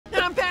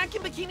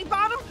Bikini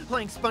Bottom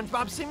playing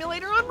SpongeBob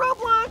Simulator on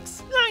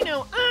Roblox. I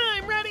know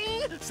I'm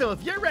ready. So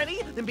if you're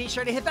ready, then be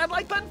sure to hit that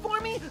like button for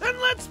me and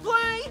let's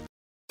play.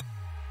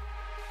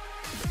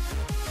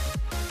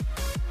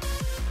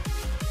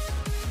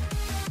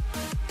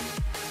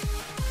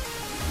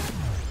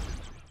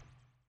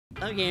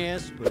 Oh yeah,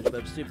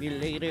 SpongeBob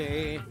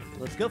Simulator.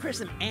 Let's go for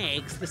some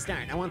eggs to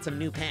start. I want some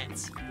new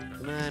pets.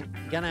 Come on,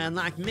 gotta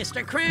unlock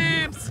Mr.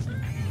 Krabs.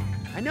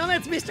 I know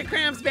that's Mr.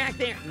 Krabs back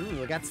there.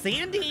 Ooh, I got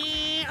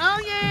Sandy. Oh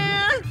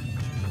yeah!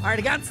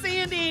 Already got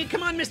Sandy.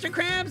 Come on, Mr.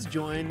 Krabs,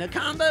 join the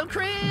combo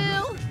crew.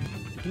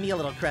 It can be a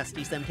little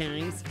crusty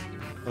sometimes.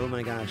 Oh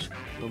my gosh,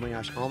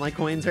 all my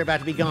coins are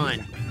about to be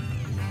gone.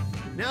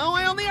 No,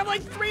 I only have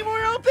like 3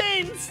 more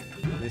opens.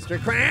 Mr.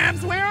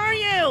 Krabs, where are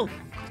you?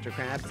 Mr.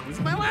 Krabs, this is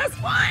my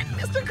last one.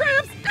 Mr.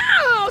 Krabs,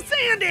 no,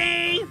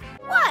 Sandy.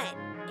 What?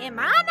 Am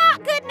I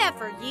not good enough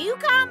for you,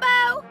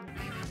 Combo?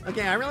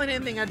 Okay, I really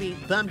didn't think I'd be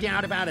bummed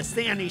out about a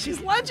Sandy.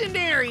 She's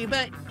legendary,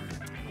 but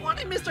I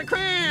wanted Mr.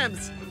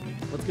 Krabs.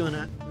 What's going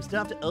on? We still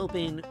have to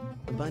open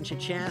a bunch of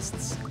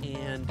chests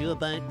and do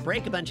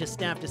break a bunch of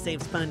stuff to save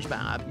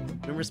SpongeBob.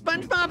 Remember,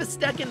 SpongeBob is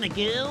stuck in the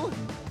goo?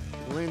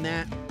 I learned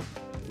that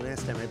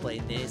last time I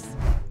played this.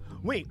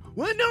 Wait,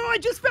 what? No, I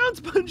just found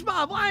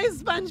SpongeBob. Why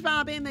is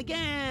SpongeBob in the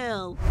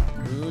goo?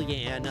 Oh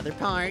yeah, another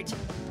part.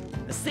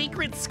 A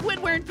secret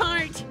Squidward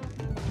part.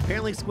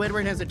 Apparently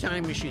Squidward has a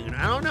time machine.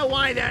 I don't know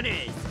why that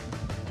is.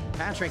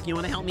 Patrick, you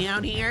want to help me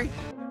out here?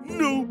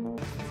 No.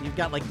 So you've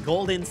got like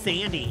golden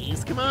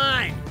sandies. Come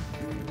on.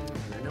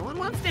 No one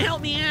wants to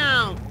help me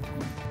out.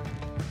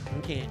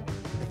 Okay,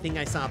 I think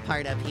I saw a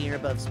part up here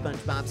above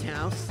SpongeBob's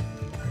house.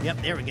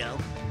 Yep, there we go.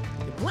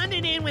 It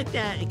blended in with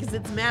that because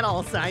it's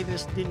metal, so I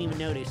just didn't even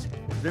notice.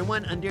 Is there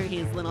one under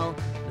his little...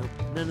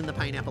 Nope, none in the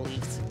pineapple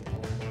leaves.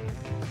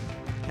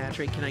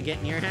 Patrick, can I get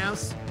in your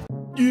house?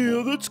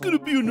 Yeah, that's gonna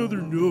be another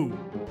no.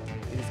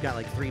 He's got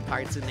like 3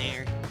 parts in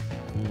there.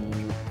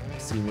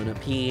 See one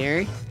up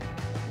here.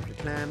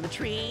 Climb the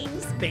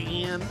trees.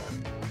 Bam.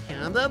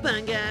 Combo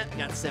bunga.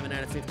 Got 7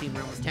 out of 15.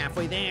 We're almost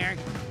halfway there.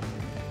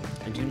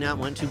 I do not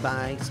want to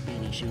buy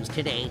speedy shoes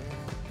today.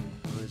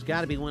 Well, there's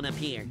got to be one up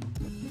here.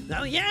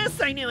 Oh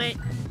yes, I knew it.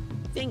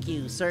 Thank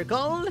you,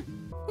 Circle.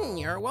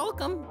 You're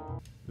welcome.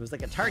 It was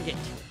like a target.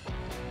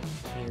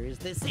 Here's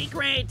the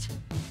secret.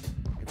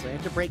 So I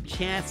have to break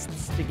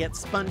chests to get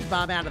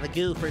SpongeBob out of the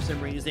goo for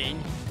some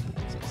reason.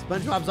 So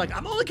SpongeBob's like,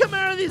 I'm only coming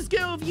out of this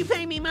goo if you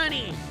pay me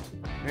money.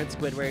 All right,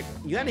 Squidward,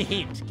 you got a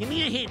hint. Give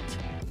me a hint.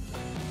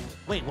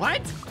 Wait,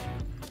 what?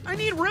 I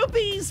need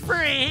rupees for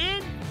a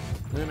hint?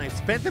 And then I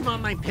spent them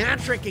on my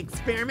Patrick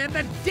experiment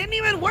that didn't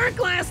even work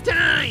last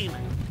time.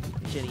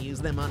 I should have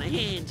used them on a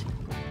hint.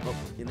 Oh,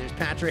 and there's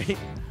Patrick.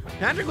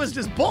 Patrick was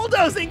just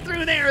bulldozing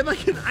through there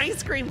like an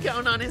ice cream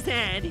cone on his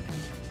head.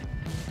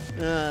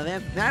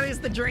 That is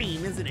the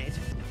dream, isn't it?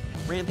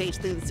 Rampage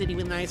through the city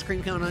with an ice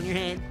cream cone on your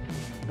head.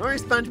 Or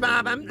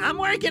SpongeBob, I'm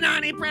working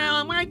on it, bro.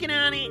 I'm working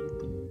on it.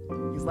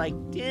 He's like,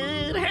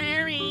 dude,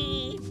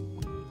 hurry.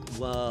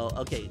 Whoa,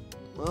 okay.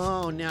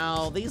 Oh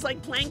no, these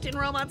like plankton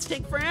robots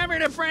take forever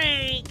to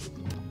break.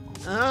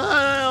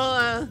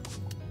 Oh,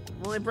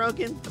 I've only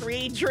broken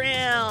 3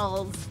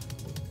 drills.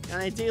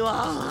 Gotta do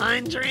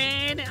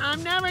 100.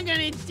 I'm never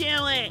gonna do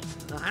it.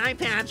 Oh, hi,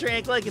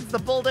 Patrick. Look, it's the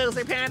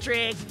bulldozer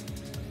Patrick.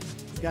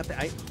 Got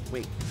the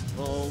wait.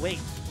 Oh,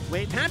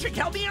 wait, Patrick,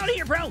 help me out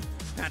here, bro.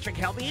 Patrick,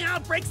 help me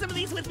out. Break some of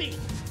these with me.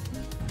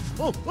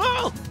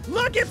 Oh,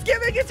 look, it's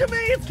giving it to me.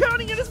 It's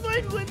counting it as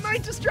my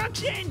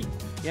destruction.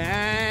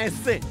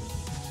 Yes.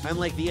 I'm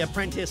like the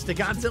apprentice to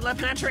Godzilla,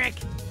 Patrick.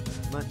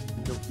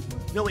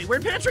 No, wait,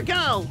 where'd Patrick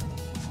go?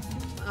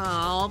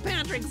 Oh,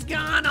 Patrick's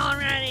gone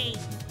already.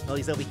 Oh,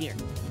 he's over here.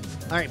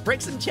 All right, break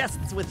some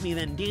chests with me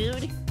then,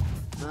 dude.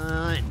 Come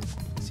on.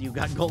 So you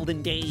got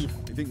Golden Dave.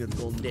 I think that's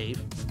Golden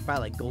Dave.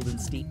 Probably like Golden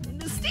Steve.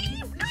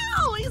 Steve,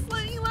 no! He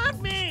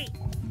left me!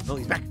 Oh,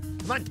 he's back.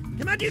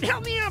 Come on, dude,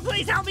 help me out,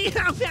 please help me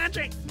out,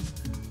 Patrick!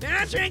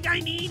 Patrick,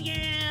 I need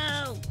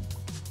you!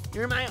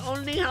 You're my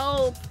only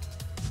hope!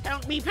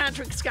 Help me,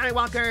 Patrick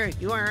Skywalker!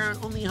 You are our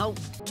only hope.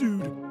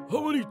 Dude,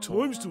 how many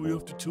times do we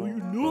have to tell you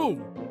no?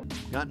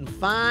 Gotten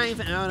 5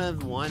 out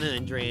of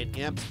 100.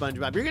 Yep,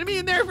 SpongeBob, you're gonna be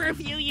in there for a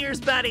few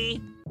years,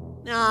 buddy!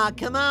 Aw,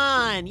 come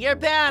on, you're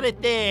bad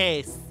at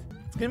this!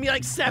 It's gonna be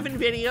like 7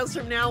 videos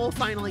from now, we'll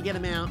finally get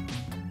him out.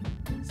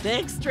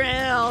 6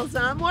 drills,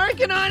 I'm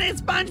working on it,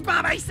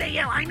 SpongeBob, I see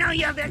you, I know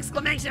you have the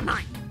exclamation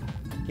point.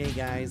 Okay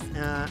guys,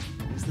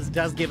 this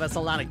does give us a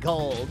lot of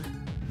gold.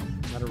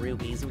 A lot of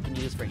rubies we can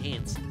use for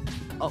hints.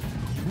 Oh,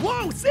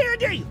 whoa,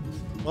 Sandy!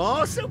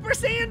 Oh, Super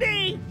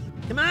Sandy!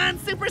 Come on,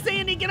 Super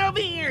Sandy, get over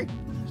here!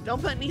 Just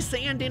don't put any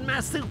sand in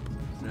my soup.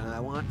 I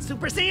want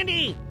Super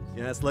Sandy!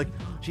 Yes, look,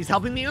 she's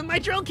helping me with my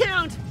drill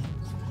count.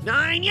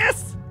 9,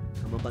 yes!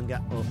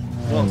 Bunga.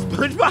 Oh,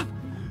 SpongeBob!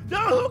 No,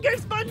 who gave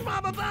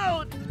SpongeBob a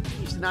boat?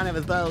 He should not have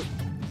his boat.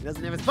 He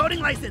doesn't have his boating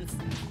license.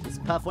 Miss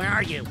Puff, where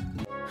are you?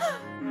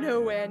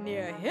 Nowhere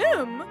near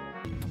him.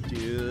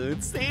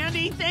 Dude,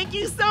 Sandy, thank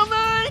you so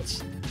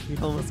much!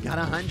 We've almost got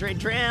 100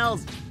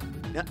 drills.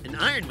 An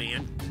Iron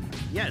Man?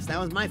 Yes, that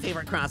was my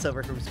favorite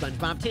crossover from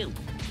SpongeBob too.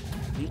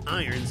 The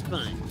iron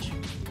sponge.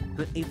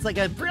 It's like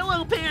a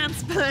Brillo pants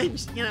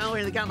sponge, you know,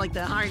 where they got like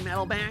the hard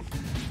metal back.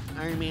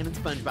 Iron Man and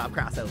SpongeBob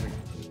crossover.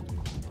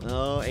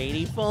 Oh,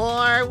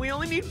 84. We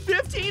only need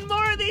 15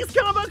 more of these,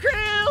 Combo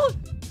Crew.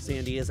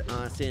 Sandy is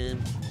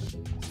awesome.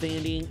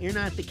 Sandy, you're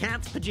not the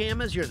cat's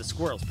pajamas, you're the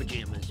squirrel's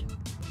pajamas.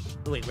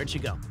 Oh, wait, where'd she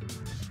go?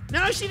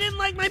 No, she didn't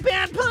like my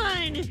bad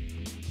pun.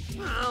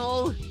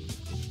 Oh,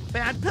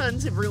 bad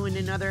puns have ruined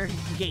another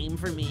game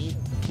for me.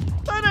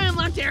 But I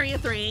unlocked Area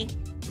 3.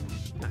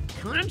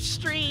 Conch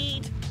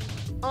Street.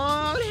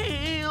 All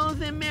hail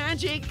the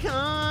magic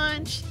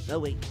conch. Oh,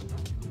 wait.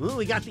 Ooh,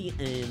 we got the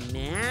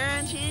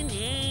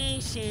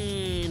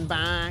imagination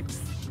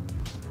box.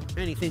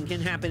 Anything can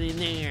happen in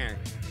there.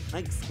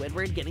 Like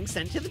Squidward getting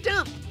sent to the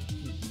dump.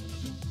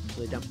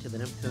 To the dump, to the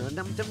dump, to the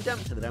dump, dump,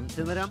 dump, to the dump,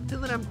 to the dump, to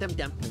the dump, dump,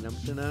 dump, to the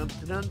dump, to the dump,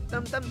 to the dump,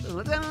 dump, dump, to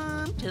the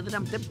dump, to the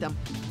dump, dump, dump.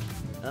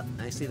 Oh,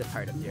 I see the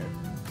part up there.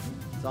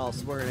 It's all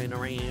swirling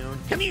around.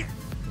 Come here.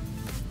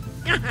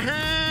 Is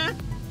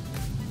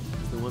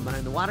the one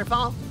behind the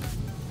waterfall?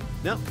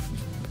 Nope.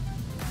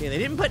 Yeah, they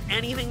didn't put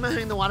anything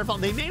behind the waterfall.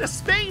 They made a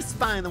space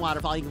behind the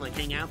waterfall. You can like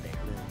hang out there.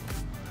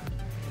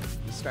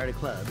 You start a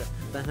club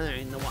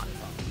behind the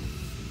waterfall.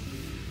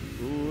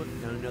 Ooh,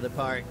 got another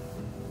part.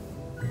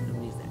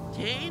 What is that?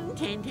 10,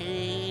 10,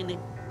 10.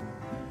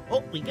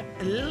 Oh, we got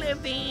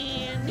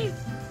 11.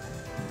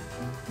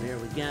 There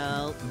we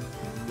go.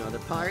 Another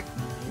part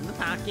in the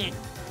pocket.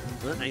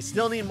 Well, I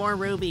still need more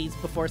rubies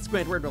before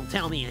Squidward will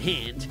tell me a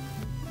hint.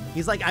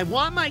 He's like, I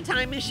want my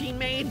time machine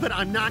made, but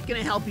I'm not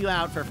gonna help you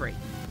out for free.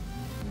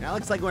 That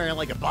looks like where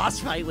like a boss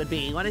fight would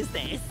be. What is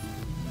this?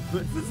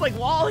 What's this like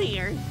wall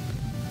here?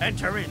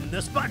 Enter in the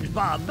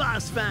SpongeBob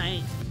boss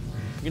fight.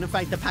 You're gonna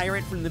fight the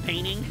pirate from the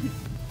painting?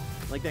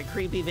 Like that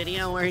creepy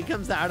video where he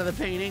comes out of the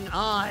painting?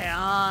 Oh,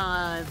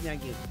 yeah.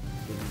 Thank you.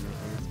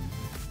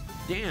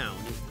 Down.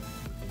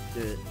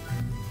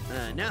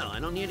 No, I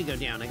don't need to go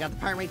down. I got the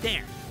part right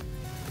there.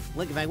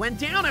 Look, if I went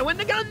down, I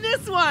wouldn't have gotten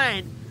this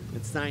one.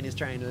 That sign is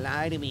trying to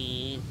lie to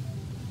me.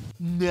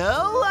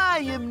 No, I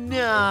am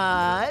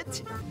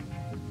not.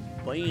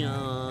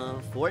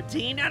 Bam,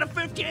 14 out of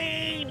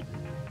 15.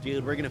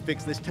 Dude, we're gonna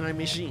fix this time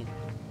machine.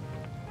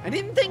 I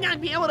didn't think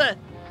I'd be able to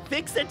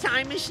fix a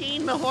time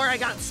machine before I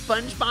got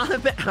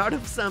SpongeBob out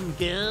of some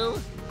goo.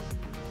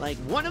 Like,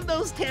 one of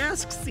those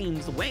tasks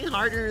seems way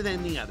harder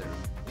than the other.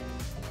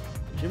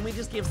 Shouldn't we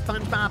just give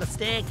SpongeBob a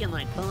stick and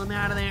like pull him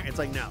out of there? It's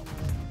like, no.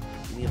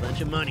 Give me a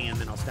bunch of money and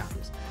then I'll stop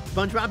this.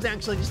 SpongeBob's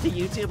actually just a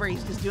YouTuber.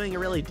 He's just doing a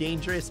really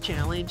dangerous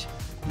challenge.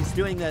 He's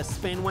doing the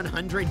spend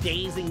 100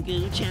 days in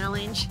goo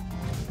challenge.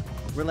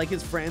 Where like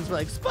his friends were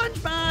like,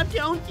 SpongeBob,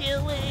 don't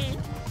do it.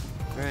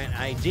 All right,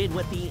 I did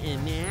what the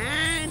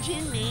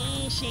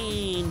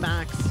imagination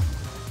box.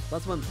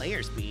 +1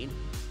 player speed.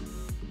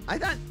 I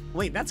thought,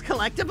 wait, that's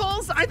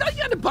collectibles? I thought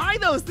you had to buy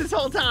those this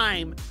whole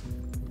time.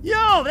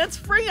 Yo, that's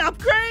free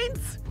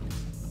upgrades?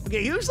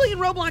 Okay, usually in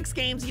Roblox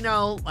games, you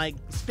know, like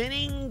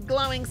spinning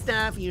glowing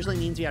stuff usually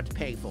means you have to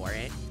pay for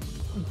it.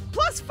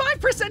 Plus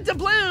 5%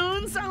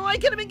 doubloons, so I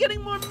could have been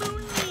getting more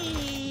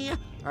money.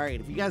 All right,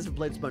 if you guys have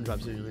played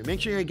SpongeBob Simulator,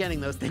 make sure you're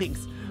getting those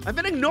things. I've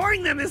been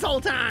ignoring them this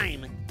whole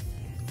time.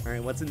 All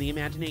right, what's in the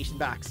imagination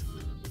box?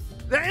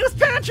 It was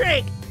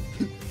Patrick!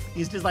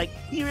 He's just like,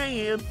 here I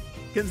am.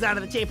 Comes out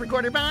of the tape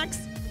recorder box.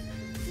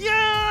 Yo,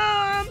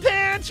 I'm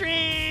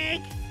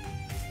Patrick!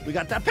 We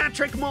got that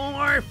Patrick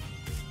morph.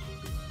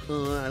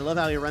 I love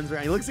how he runs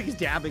around. He looks like he's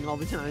dabbing all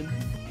the time.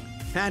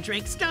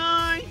 Patrick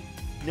star.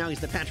 Now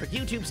he's the Patrick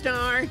YouTube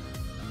star.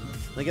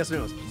 I guess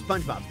no,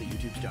 SpongeBob's the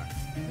YouTube star.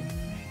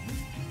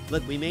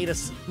 Look, we made a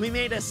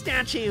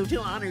statue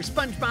to honor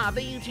SpongeBob,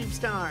 the YouTube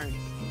star.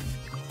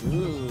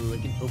 Ooh, I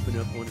can open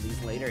up one of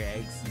these later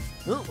eggs.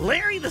 Oh,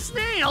 Larry the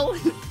snail!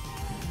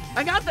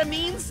 I got the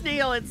mean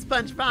snail that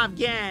SpongeBob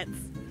gets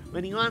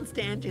when he wants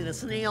to enter the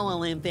Snail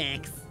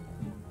Olympics.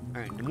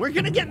 All right, and we're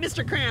gonna get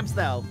Mr. Krabs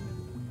though.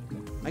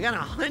 I got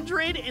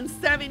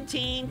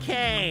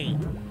 117K.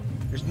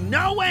 There's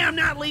no way I'm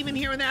not leaving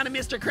here without a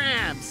Mr.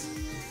 Krabs.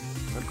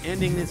 I'm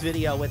ending this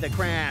video with a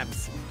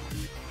Krabs.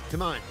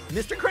 Come on,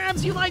 Mr.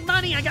 Krabs, you like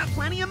money? I got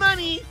plenty of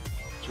money.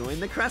 Join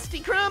the Krusty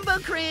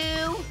Crumbo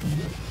crew.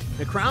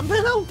 The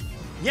Crumbo?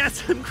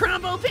 Yes, I'm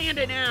Crumbo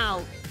Panda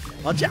now.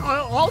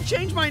 I'll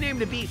change my name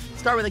to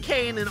start with a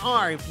K and an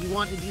R if you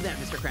want to do that,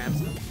 Mr.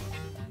 Krabs.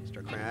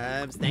 Mr.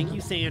 Krabs, thank you,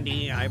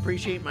 Sandy. I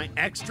appreciate my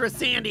extra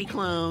Sandy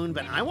clone,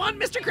 but I want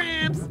Mr.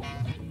 Krabs.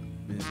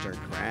 Mr.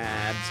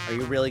 Krabs, are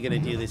you really gonna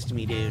do this to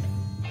me, dude?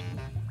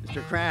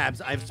 Mr.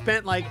 Krabs, I've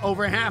spent like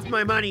over half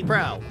my money,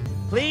 bro.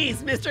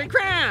 Please, Mr.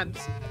 Krabs,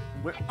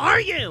 where are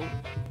you?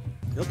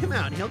 He'll come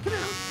out, he'll come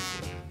out.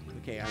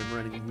 Okay, I'm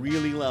running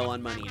really low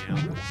on money now.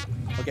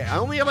 Okay, I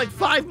only have like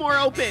 5 more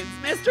opens.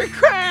 Mr.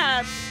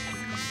 Krabs!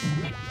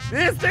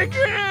 Mr.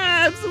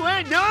 Krabs!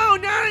 What? No,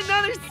 not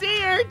another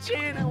sea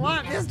urchin! I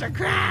want Mr.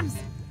 Krabs!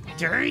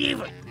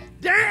 Dave!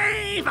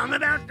 Dave! I'm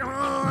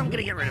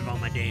gonna get rid of all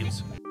my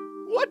Daves.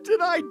 What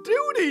did I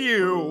do to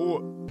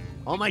you?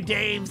 All my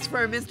Daves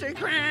for Mr.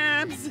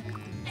 Krabs!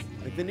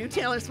 Like the new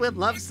Taylor Swift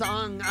love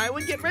song, I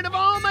would get rid of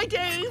all my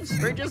Daves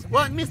for just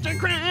one Mr.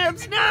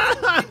 Krabs.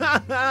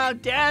 No,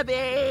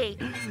 Debbie,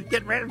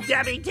 get rid of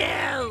Debbie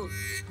too.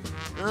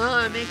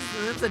 Oh,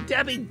 that's a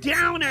Debbie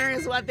Downer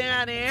is what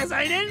that is.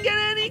 I didn't get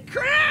any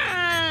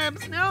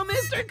crabs. No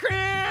Mr.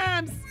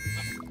 Krabs.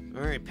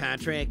 All right,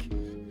 Patrick,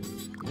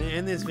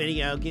 in this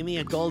video, give me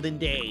a golden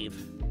Dave.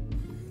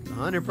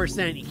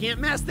 100%, you can't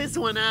mess this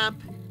one up.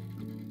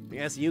 I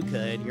guess you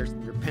could, you're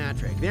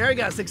Patrick. There we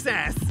go,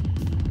 success.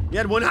 You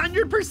had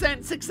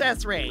 100%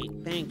 success rate.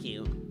 Thank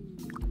you.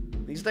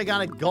 At least I got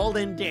a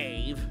golden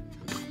Dave.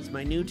 It's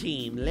my new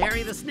team.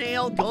 Larry the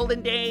Snail,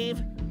 golden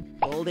Dave,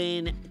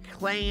 golden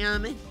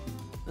Clam.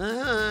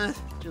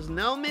 Just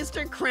no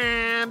Mr.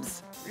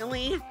 Krabs.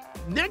 Really?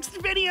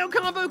 Next video,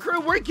 Combo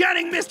Crew, we're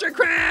getting Mr.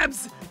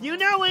 Krabs! You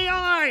know we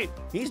are!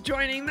 He's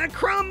joining the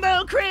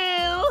Crombo Crew!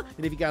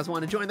 And if you guys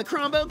want to join the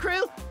Crombo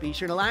Crew, be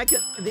sure to like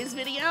this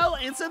video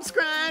and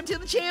subscribe to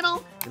the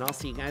channel. And I'll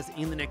see you guys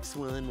in the next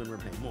one when we're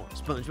playing more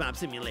SpongeBob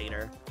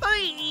Simulator.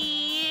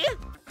 Bye!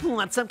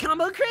 What's up,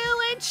 Combo Crew?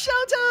 It's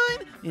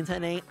showtime! And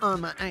today on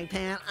my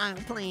iPad, I'm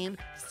playing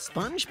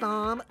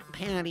SpongeBob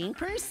Patty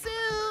Pursuit.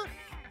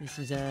 This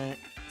is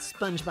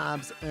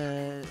SpongeBob's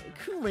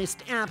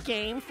coolest app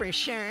game for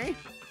sure.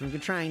 We're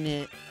trying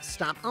to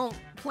stop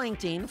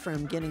Plankton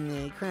from getting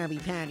the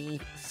Krabby Patty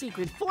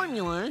secret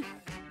formula.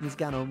 He's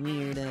got a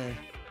weird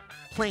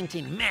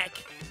Plankton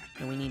mech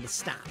that we need to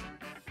stop.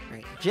 All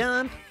right,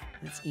 jump.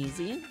 That's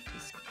easy.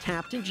 Just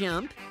tap to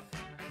jump,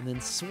 and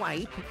then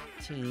swipe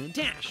to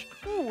dash.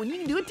 Oh, and you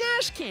can do a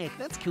dash kick.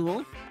 That's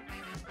cool.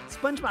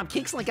 SpongeBob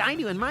kicks like I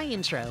do in my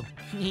intro.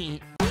 Yeah!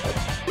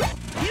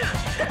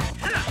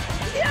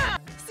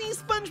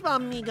 SpongeBob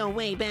and me go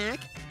way back,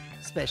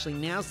 especially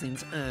now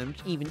since I'm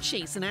even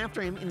chasing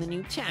after him in the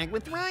new Tag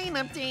with Ryan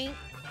update.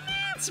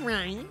 That's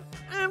right,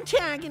 I'm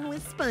tagging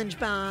with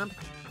SpongeBob.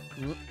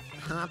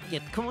 Hop,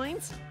 get the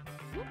coins.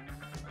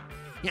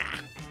 Yeah,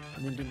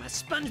 and then do my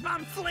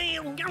SpongeBob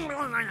flail.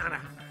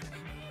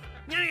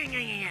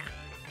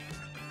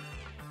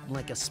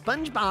 Like a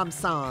SpongeBob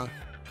saw.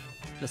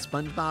 The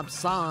SpongeBob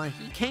saw,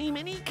 he came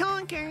and he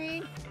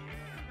conquered.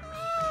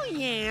 Oh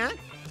yeah,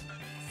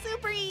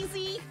 super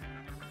easy.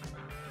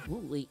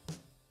 Ooh, wait,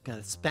 got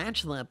a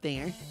spatula up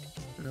there.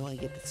 Where do I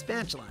get the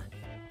spatula?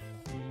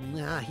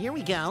 Here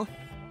we go.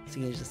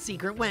 See, there's a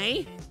secret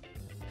way.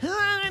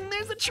 And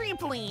there's a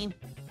trampoline.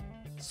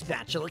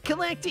 Spatula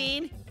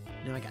collected.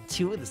 Now I got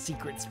 2 of the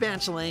secret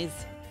spatulas.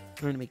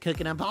 We're gonna be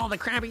cooking up all the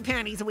Krabby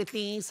Patties with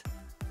these.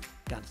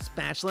 Got a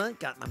spatula,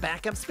 got my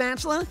backup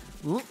spatula.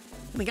 Ooh,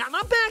 and I got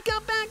my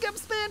backup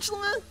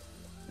spatula.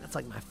 That's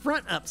like my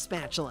front up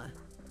spatula.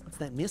 What's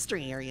that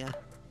mystery area?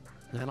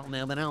 I don't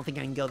know, but I don't think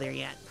I can go there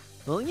yet.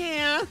 Oh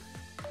yeah!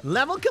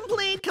 Level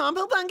complete,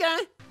 Combo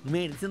Bunga! We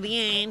made it to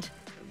the end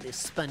of this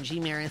spongy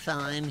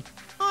marathon.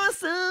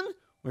 Awesome!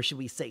 Or should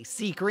we say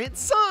secret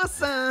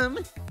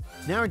sauceum?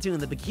 Now we're doing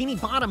the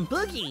Bikini Bottom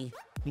Boogie.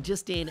 We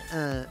just did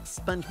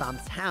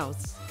SpongeBob's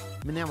house.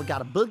 But now we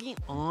got a boogie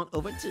on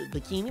over to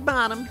Bikini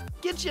Bottom.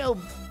 Get your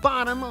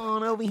bottom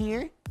on over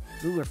here.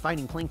 Ooh, we're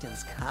fighting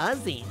Plankton's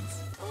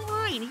cousins.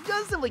 Alright, he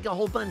does have like a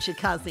whole bunch of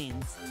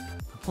cousins.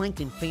 The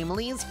Plankton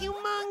family is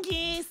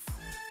humongous.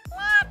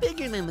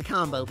 Bigger than the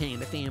Combo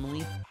Panda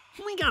family.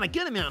 We got a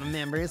good amount of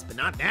members, but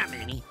not that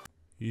many.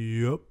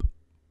 Yep.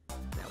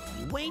 That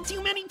would be way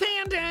too many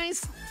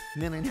pandas.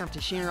 And then I'd have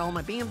to share all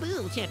my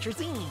bamboo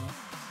tetrazine.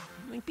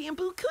 My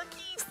bamboo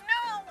cookies,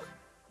 no!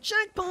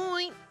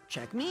 Checkpoint,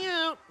 check me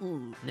out.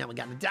 Ooh, now we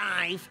gotta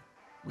dive.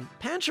 Wait,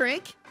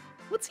 Patrick,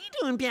 what's he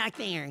doing back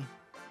there?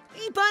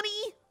 Hey,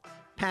 buddy.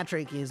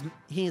 Patrick is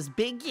his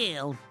Big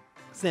Gil.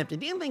 Except I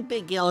didn't think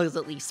Big Gil was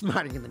at least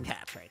smarter than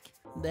Patrick.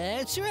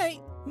 That's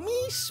right.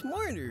 Me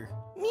smarter.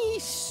 Me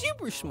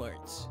super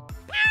smarts.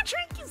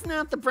 Patrick is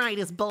not the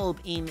brightest bulb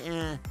in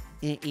the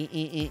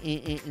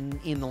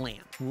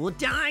lamp. We'll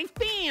dive,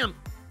 bam!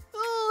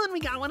 Oh, and we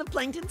got one of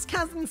Plankton's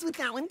cousins with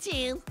that one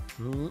too.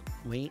 Oh,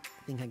 wait,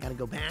 I think I gotta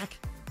go back.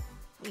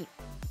 Wait,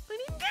 I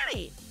didn't get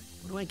it.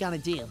 What do I gotta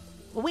do?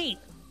 Oh, wait.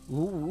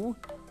 Ooh.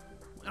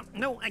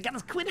 No, I gotta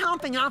quit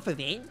hopping off of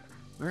it.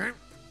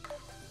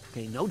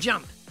 Okay, no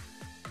jump.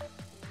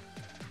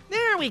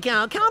 There we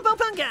go, Combo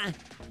Punga.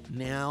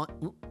 Now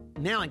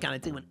I gotta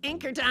do an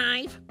anchor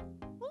dive.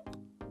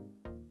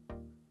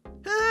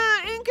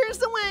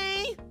 Anchor's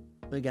away.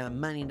 We got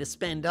money to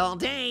spend all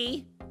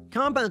day.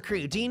 Combo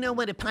Crew, do you know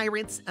what a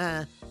pirate's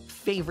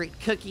favorite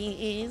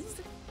cookie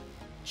is?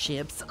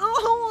 Chips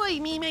ahoy,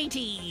 me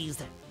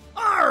mateys.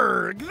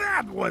 Arrgh,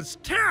 that was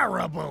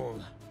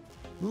terrible.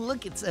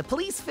 Look, it's a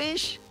police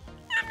fish.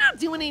 I'm not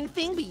doing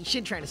anything, but you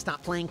should try to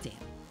stop Plankton.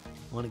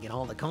 Want to get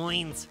all the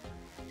coins?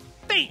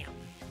 Bam!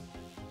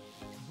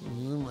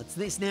 What's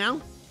this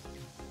now?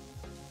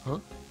 Huh?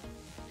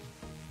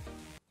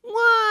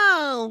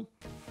 Whoa!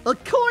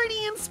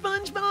 Accordion,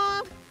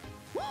 SpongeBob!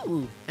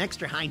 Ooh,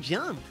 extra high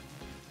jump.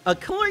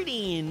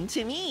 Accordion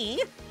to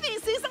me.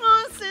 This is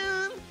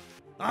awesome!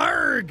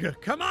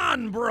 Arrgh, come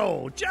on,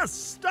 bro,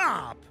 just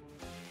stop.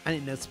 I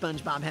didn't know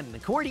SpongeBob had an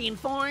accordion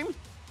form.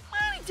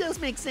 Well, it does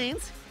make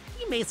sense.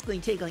 can basically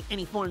take like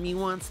any form he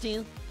wants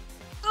to.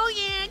 Oh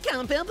yeah,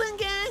 Combo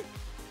Bunga!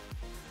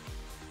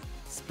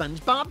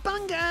 SpongeBob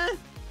Bunga!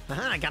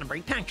 I gotta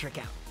bring Patrick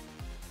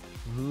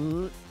out.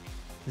 Ooh.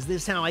 Is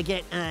this how I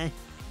get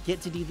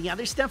to do the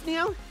other stuff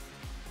now?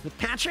 With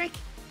Patrick?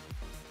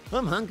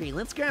 I'm hungry,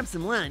 let's grab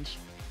some lunch.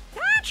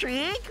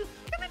 Patrick!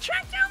 Gonna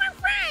track down our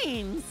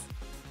friends!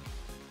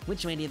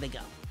 Which way did they go?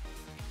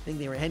 I think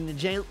they were heading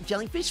to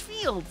Jellyfish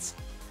Fields.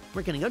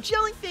 We're gonna go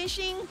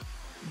jellyfishing.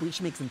 We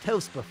should make some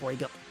toast before we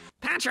go.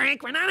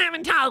 Patrick, we're not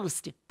having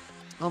toast!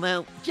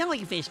 Although,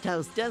 jellyfish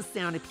toast does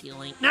sound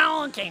appealing.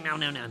 No, okay,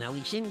 no,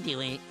 we shouldn't do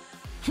it.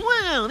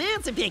 Whoa,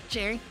 that's a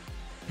picture.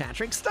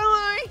 Patrick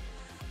Star!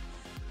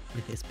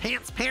 With his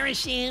pants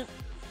parachute.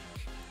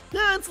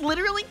 No, it's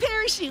literally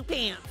parachute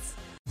pants.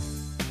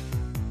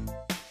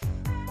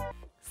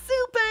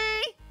 Super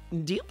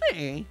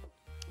duper.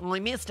 Well, I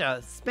missed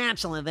a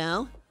spatula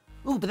though.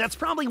 Ooh, but that's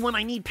probably one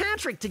I need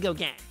Patrick to go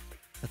get.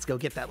 Let's go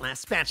get that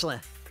last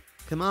spatula.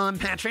 Come on,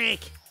 Patrick.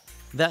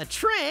 The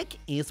trick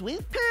is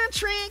with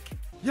Patrick.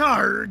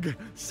 Yarg!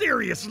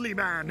 Seriously,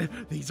 man,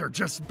 these are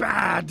just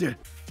bad.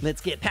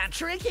 Let's get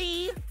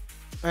Patricky.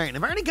 All right,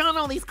 I've already got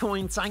all these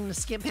coins, so I'm gonna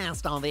skip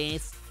past all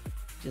this.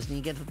 Just need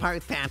to get to the part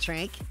with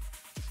Patrick.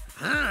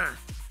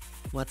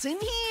 What's in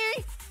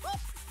here? Whoop,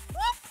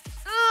 whoop.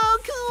 Oh,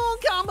 cool,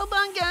 Combo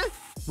Bunga.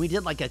 We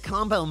did like a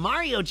combo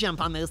Mario jump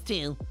on those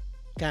two.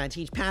 Gotta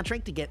teach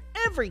Patrick to get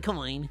every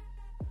coin.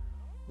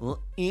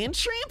 Well, and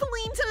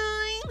trampoline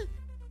time.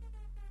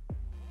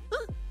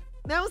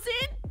 That was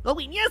it? Oh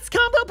wait, yes,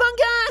 Combo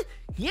Bunga!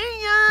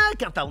 Yeah,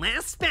 got the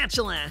last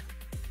spatula.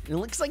 It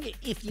looks like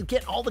if you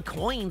get all the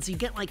coins, you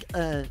get like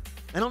I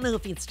don't know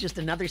if it's just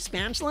another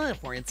spatula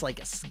or it's like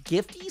a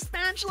gifty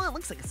spatula. It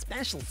looks like a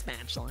special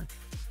spatula.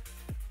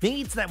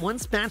 Maybe it's that one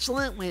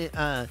spatula where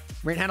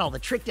it had all the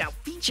tricked out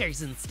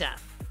features and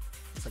stuff.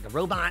 It's like a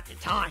robot and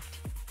it talked.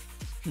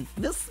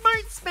 The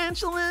smart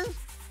spatula.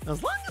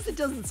 As long as it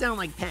doesn't sound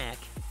like Pac.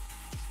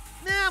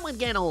 That would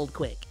get old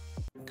quick.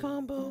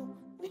 Combo,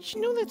 did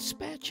you know that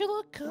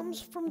spatula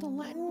comes from the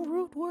Latin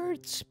root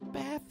word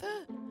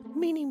spatha,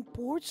 meaning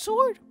board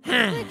sword?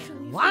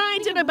 Actually, Why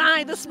did I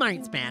buy the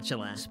smart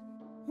spatula?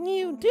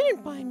 You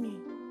didn't buy me.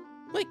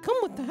 Wait, come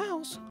with the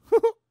house.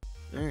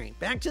 Alright,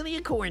 back to the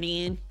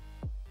accordion.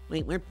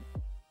 Wait, where'd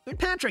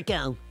Patrick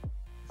go?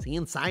 Is he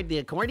inside the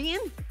accordion?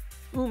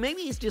 Oh,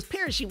 maybe he's just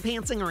parachute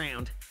pantsing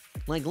around.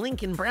 Like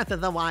Link in Breath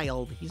of the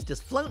Wild. He's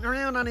just floating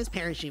around on his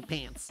parachute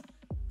pants.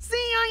 See,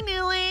 I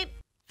knew it!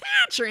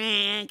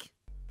 Patrick!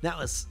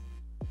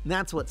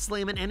 That's what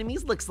slamming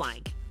enemies looks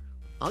like.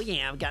 Oh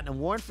yeah, I've got an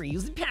award for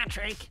using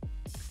Patrick.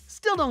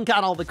 Still don't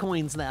got all the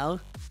coins though.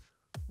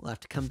 We'll have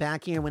to come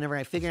back here whenever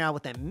I figure out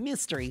what that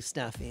mystery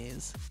stuff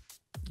is.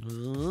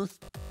 Ooh.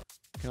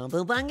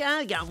 Combo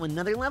Bunga, got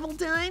another level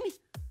done.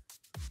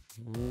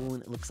 Ooh,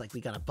 and it looks like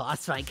we got a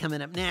boss fight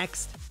coming up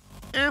next.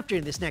 After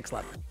this next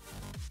level.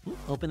 Ooh,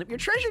 open up your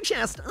treasure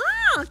chest.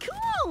 Ah,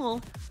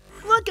 cool!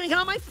 Look, I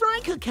got my fry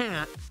cook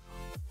hat.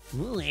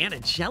 Ooh, and a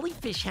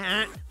jellyfish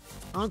hat.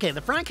 Okay,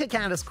 the fry cook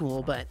hat is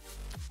cool, but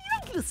you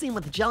don't get to see him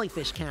with the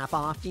jellyfish cap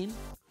often.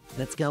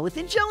 Let's go with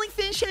the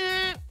jellyfish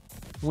hat.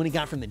 What he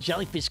got from the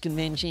jellyfish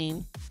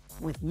convention.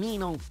 With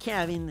mean old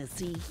Kevin the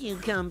sea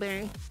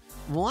cucumber.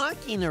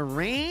 Walking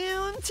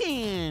around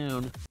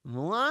town.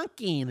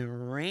 Walking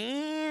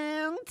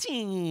around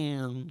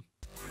town.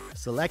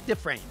 Select a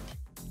friend.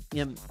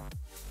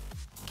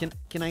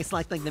 Can I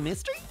select like the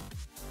mystery?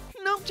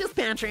 Nope, just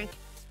Patrick.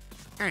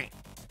 All right.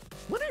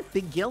 Wonder if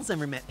Big Gil's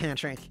ever met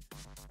Patrick.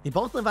 They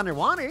both live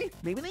underwater.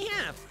 Maybe they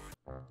have.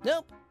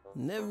 Nope,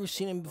 never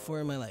seen him before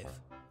in my life.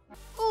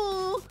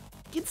 Ooh,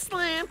 get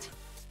slapped.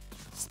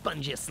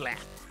 Spongy slap.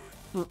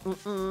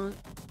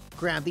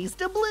 Grab these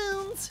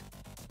doubloons.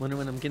 Wonder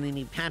what I'm gonna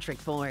need Patrick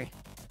for.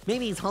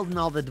 Maybe he's holding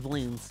all the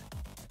doubloons.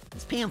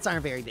 His pants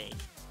aren't very big.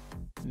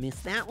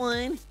 Missed that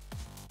one.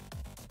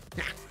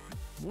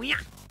 Oh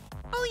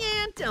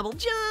yeah, double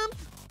jump.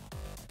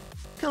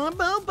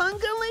 Combo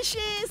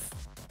Bungalicious.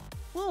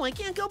 Oh, I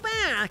can't go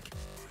back.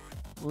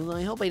 Well,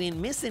 I hope I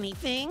didn't miss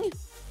anything.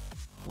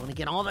 Want to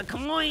get all the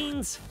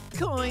coins.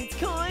 Coins,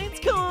 coins,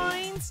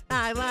 coins.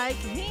 I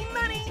like me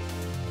money.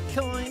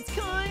 Coins,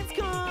 coins,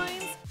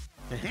 coins.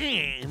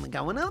 And we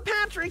got one of the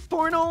Patrick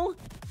portal.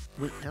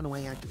 Wait, how do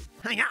I activate?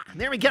 Hiya,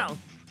 there we go.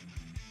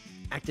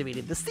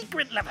 Activated the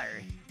secret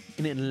lever.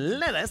 And it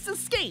let us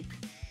escape.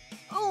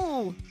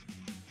 Oh,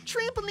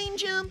 trampoline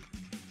jump.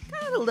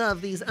 Gotta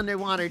love these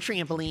underwater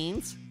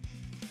trampolines.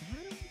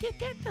 I don't get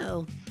that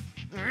though.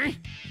 I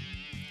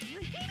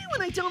hate it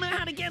when I don't know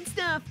how to get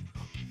stuff.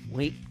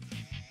 Wait,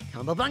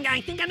 Combo Bunga,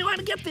 I think I know how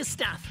to get this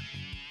stuff.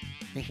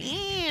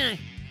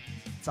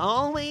 It's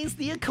always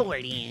the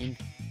accordion.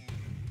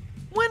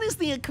 When is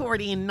the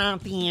accordion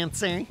not the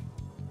answer?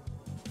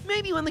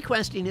 Maybe when the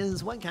question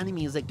is, what kind of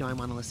music do I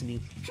want to listen to?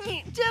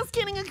 Just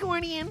kidding,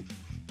 accordion.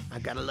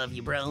 I've gotta love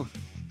you, bro.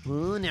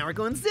 Ooh, now we're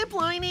going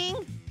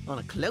ziplining on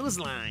a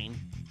clothesline.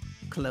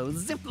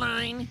 Close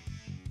zipline.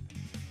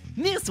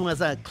 This was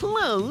a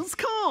close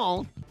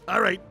call. All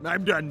right,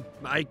 I'm done.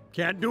 I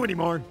can't do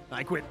anymore.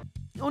 I quit.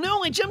 Oh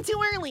no, I jumped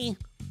too early.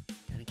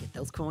 Gotta get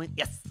those coins.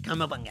 Yes,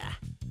 Kamabunga.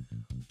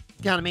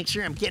 Gotta make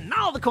sure I'm getting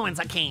all the coins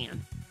I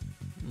can.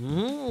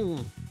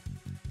 Another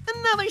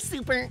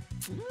super.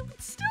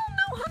 But still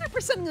no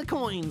 100% of the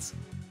coins.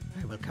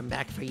 I will come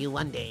back for you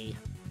one day.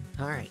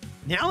 All right,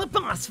 now the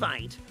boss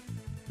fight.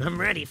 I'm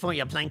ready for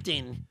you,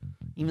 Plankton.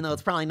 Even though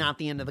it's probably not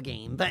the end of the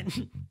game, but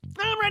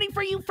I'm ready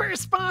for you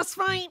first, boss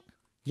fight.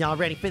 Y'all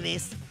ready for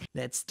this?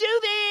 Let's do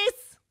this.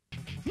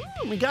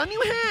 We got a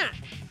new hat.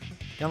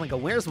 Got like a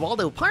Where's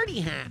Waldo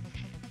party hat.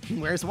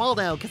 Where's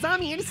Waldo? Because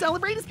I'm here to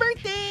celebrate his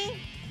birthday.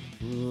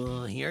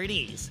 Here it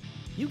is.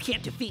 You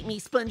can't defeat me,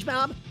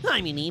 SpongeBob.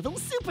 I'm an evil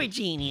super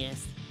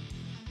genius.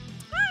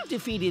 I've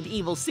defeated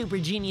evil super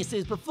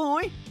geniuses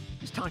before.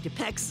 Just talk to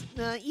Peck's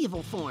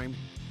evil form.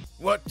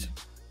 What?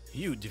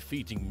 You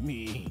defeating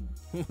me?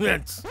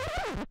 That's...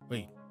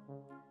 Wait.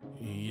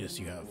 Yes,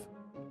 you have.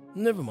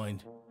 Never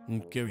mind.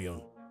 Carry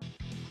on.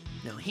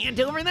 Now hand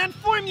over that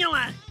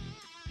formula!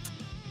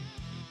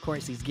 Of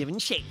course, he's giving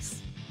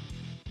chase.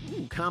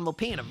 Combo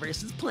Panda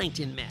versus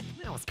Plankton Mech.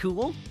 That was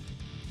cool.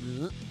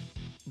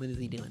 What is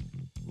he doing?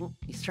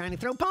 He's trying to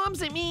throw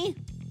bombs at me.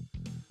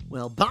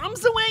 Well,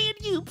 bombs away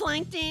at you,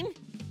 Plankton.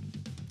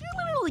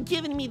 You're literally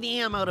giving me the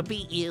ammo to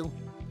beat you.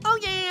 Oh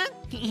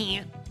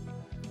yeah!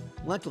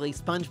 Luckily,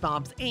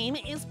 SpongeBob's aim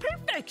is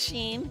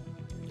perfection.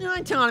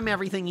 I taught him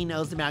everything he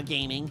knows about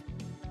gaming.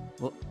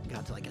 Well,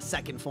 got to like a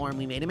second form,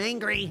 we made him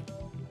angry.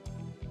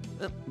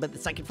 But the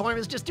second form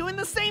is just doing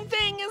the same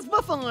thing as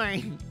before.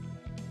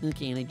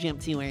 Okay, and I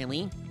jumped too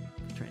early.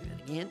 Try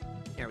that again.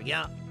 There we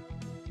go.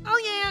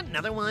 Oh yeah,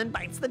 another one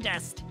bites the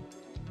dust.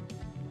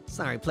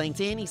 Sorry,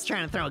 Plankton, he's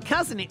trying to throw a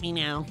cousin at me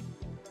now.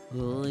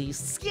 Oh, he's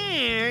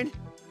scared.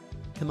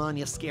 Come on,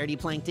 you scaredy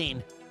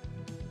Plankton.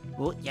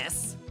 Oh,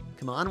 yes.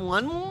 Come on,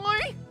 one more.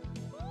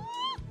 Come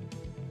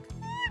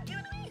on, give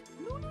it to me.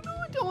 No,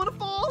 I don't want to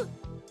fall.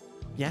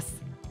 Yes,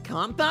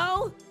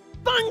 combo.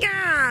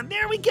 Bunga!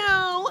 There we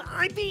go!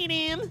 I beat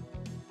him!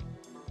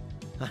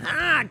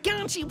 Haha!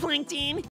 Got you, Plankton!